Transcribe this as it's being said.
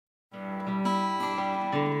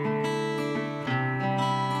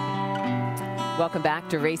Welcome back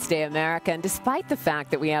to Race Day America. And despite the fact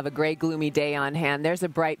that we have a gray, gloomy day on hand, there's a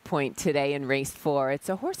bright point today in Race 4. It's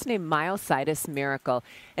a horse named Myositis Miracle,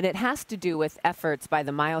 and it has to do with efforts by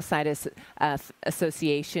the Myositis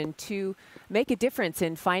Association to make a difference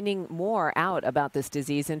in finding more out about this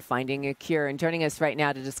disease and finding a cure. And joining us right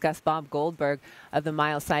now to discuss, Bob Goldberg of the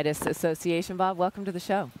Myositis Association. Bob, welcome to the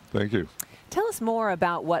show. Thank you. Tell us more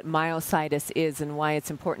about what myositis is and why it's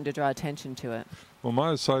important to draw attention to it. Well,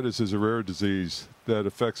 myositis is a rare disease that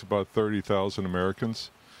affects about 30,000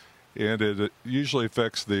 Americans, and it usually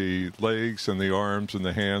affects the legs and the arms and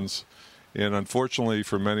the hands. And unfortunately,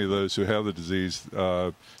 for many of those who have the disease,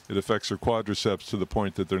 it affects their quadriceps to the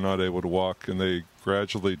point that they're not able to walk, and they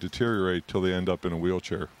gradually deteriorate till they end up in a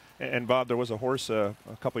wheelchair. And Bob, there was a horse a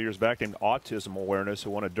couple years back named Autism Awareness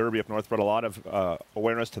who won a Derby up north, brought a lot of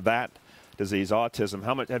awareness to that disease, autism.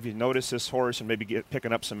 How much have you noticed this horse and maybe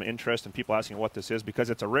picking up some interest in people asking what this is? Because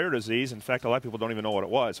it's a rare disease. In fact, a lot of people don't even know what it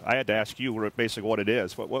was. I had to ask you basically what it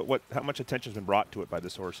is. How much attention has been brought to it by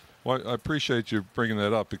this horse? Well, I appreciate you bringing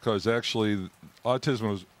that up, because actually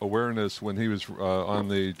autism awareness, when he was on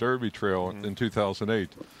the Derby Trail in 2008,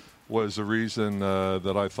 was a reason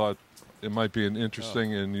that I thought it might be an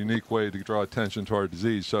interesting and unique way to draw attention to our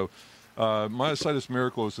disease. So Myositis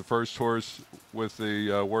Miracle is the first horse with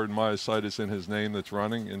the word myositis in his name that's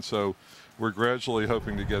running, and so we're gradually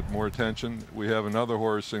hoping to get more attention. We have another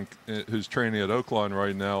horse who's training at Oaklawn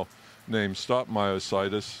right now named Stop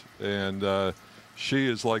Myositis, and she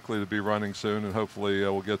is likely to be running soon, and hopefully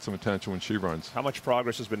we'll get some attention when she runs. How much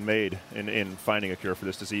progress has been made in finding a cure for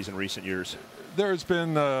this disease in recent years? There's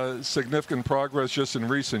been significant progress just in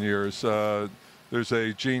recent years. There's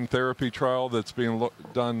a gene therapy trial that's being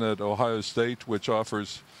done at Ohio State, which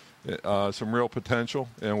offers some real potential,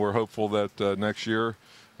 and we're hopeful that next year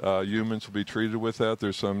humans will be treated with that.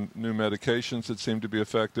 There's some new medications that seem to be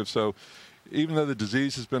effective. So even though the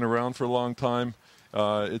disease has been around for a long time,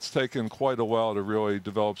 it's taken quite a while to really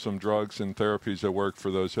develop some drugs and therapies that work for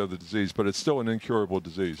those who have the disease, but it's still an incurable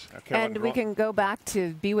disease. And we can go back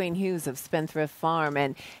to B. Wayne Hughes of Spendthrift Farm,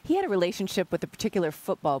 and he had a relationship with a particular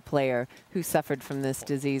football player who suffered from this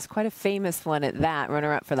disease, quite a famous one at that,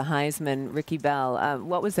 runner-up for the Heisman, Ricky Bell.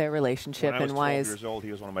 What was their relationship, and why is... When I was 12 years old,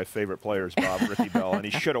 he was one of my favorite players, Bob, Ricky Bell, and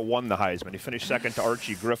he should have won the Heisman. He finished second to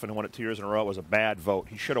Archie Griffin, who won it 2 years in a row. It was a bad vote.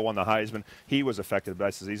 He should have won the Heisman. He was affected by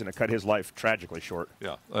this disease, and it cut his life tragically short.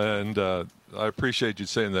 Yeah, and I appreciate you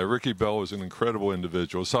saying that. Ricky Bell was an incredible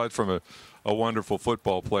individual. Aside from a wonderful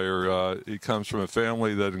football player, he comes from a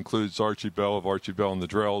family that includes Archie Bell of Archie Bell and the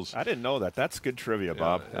Drells. I didn't know that. That's good trivia,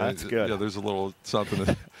 Bob. That's good. Yeah, there's a little something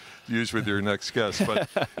to use with your next guest.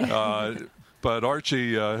 But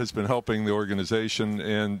Archie has been helping the organization,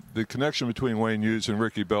 and the connection between Wayne Hughes and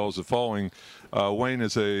Ricky Bell is the following. Wayne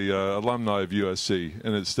is a alumni of USC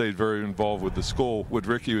and has stayed very involved with the school. When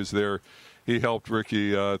Ricky was there, he helped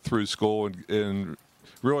Ricky through school and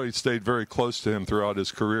really stayed very close to him throughout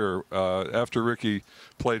his career. After Ricky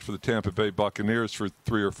played for the Tampa Bay Buccaneers for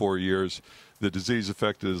 3 or 4 years, the disease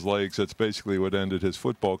affected his legs. That's basically what ended his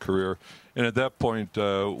football career. And at that point,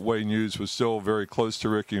 Wayne Hughes was still very close to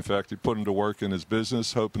Ricky. In fact, he put him to work in his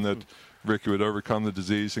business, hoping that Ricky would overcome the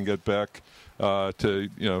disease and get back to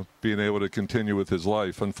being able to continue with his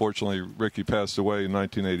life. Unfortunately, Ricky passed away in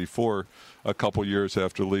 1984, a couple years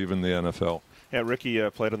after leaving the NFL. Yeah, Ricky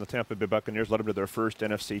played on the Tampa Bay Buccaneers, led them to their first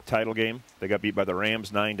NFC title game. They got beat by the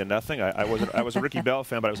Rams 9-0. I was a Ricky Bell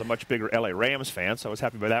fan, but I was a much bigger LA Rams fan, so I was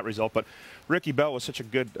happy by that result. But Ricky Bell was such a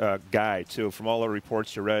good guy too. From all the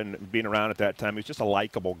reports you read and being around at that time, he was just a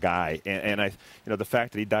likable guy. And the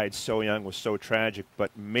fact that he died so young was so tragic.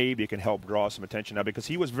 But maybe it can help draw some attention now, because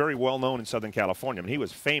he was very well known in Southern California. I mean, he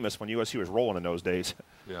was famous when USC was rolling in those days.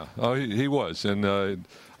 Yeah, he was, and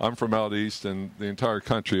I'm from out east, and the entire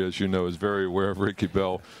country, as you know, is very aware of Ricky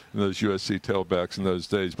Bell and those USC tailbacks in those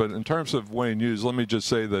days. But in terms of Wayne Hughes, let me just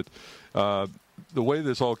say that the way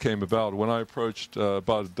this all came about, when I approached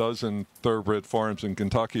about a dozen thoroughbred farms in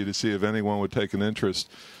Kentucky to see if anyone would take an interest,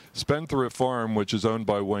 Spendthrift Farm, which is owned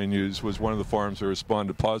by Wayne Hughes, was one of the farms that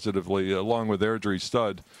responded positively, along with Airdrie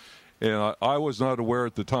Stud. And I was not aware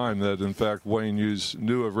at the time that, in fact, Wayne Hughes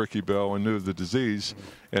knew of Ricky Bell and knew of the disease,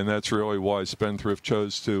 and that's really why Spendthrift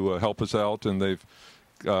chose to help us out, and they've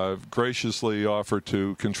graciously offered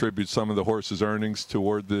to contribute some of the horse's earnings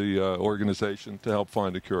toward the organization to help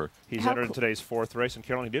find a cure. He's entered in today's 4th race, and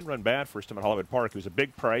Carolyn, he didn't run bad first time at Hollywood Park. He was a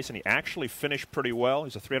big price, and he actually finished pretty well.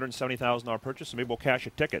 He's a $370,000 purchase, so maybe we'll cash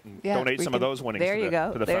a ticket and donate some of those winnings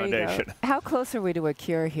to the foundation. How close are we to a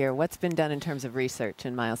cure here? What's been done in terms of research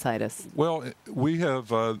in myositis? Well, we have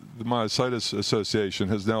the Myositis Association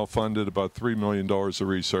has now funded about $3 million of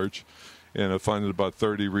research. and have funded about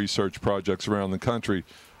 30 research projects around the country.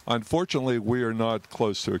 Unfortunately, we are not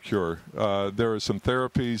close to a cure. There are some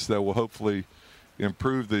therapies that will hopefully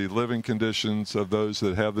improve the living conditions of those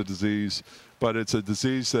that have the disease, but it's a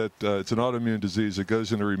disease that it's an autoimmune disease that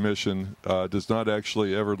goes into remission, does not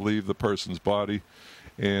actually ever leave the person's body.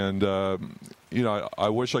 And you know, I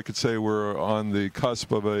wish I could say we're on the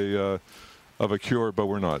cusp of a cure, but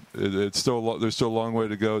we're not. It's still there's still a long way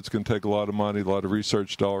to go. It's going to take a lot of money, a lot of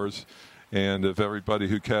research dollars. And if everybody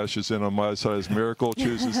who cashes in on Myositis Miracle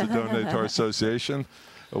chooses to donate to our association,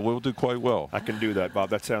 we'll do quite well. I can do that,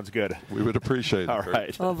 Bob. That sounds good. We would appreciate it. All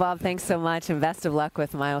right. Well, Bob, thanks so much, and best of luck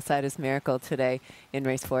with Myositis Miracle today in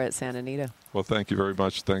Race 4 at Santa Anita. Well, thank you very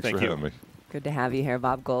much. Thanks for having me. Good to have you here,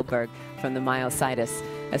 Bob Goldberg from the Myositis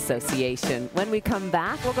Association. When we come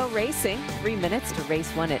back, we'll go racing. 3 minutes to race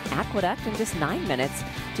 1 at Aqueduct and just 9 minutes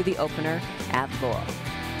to the opener at Laurel.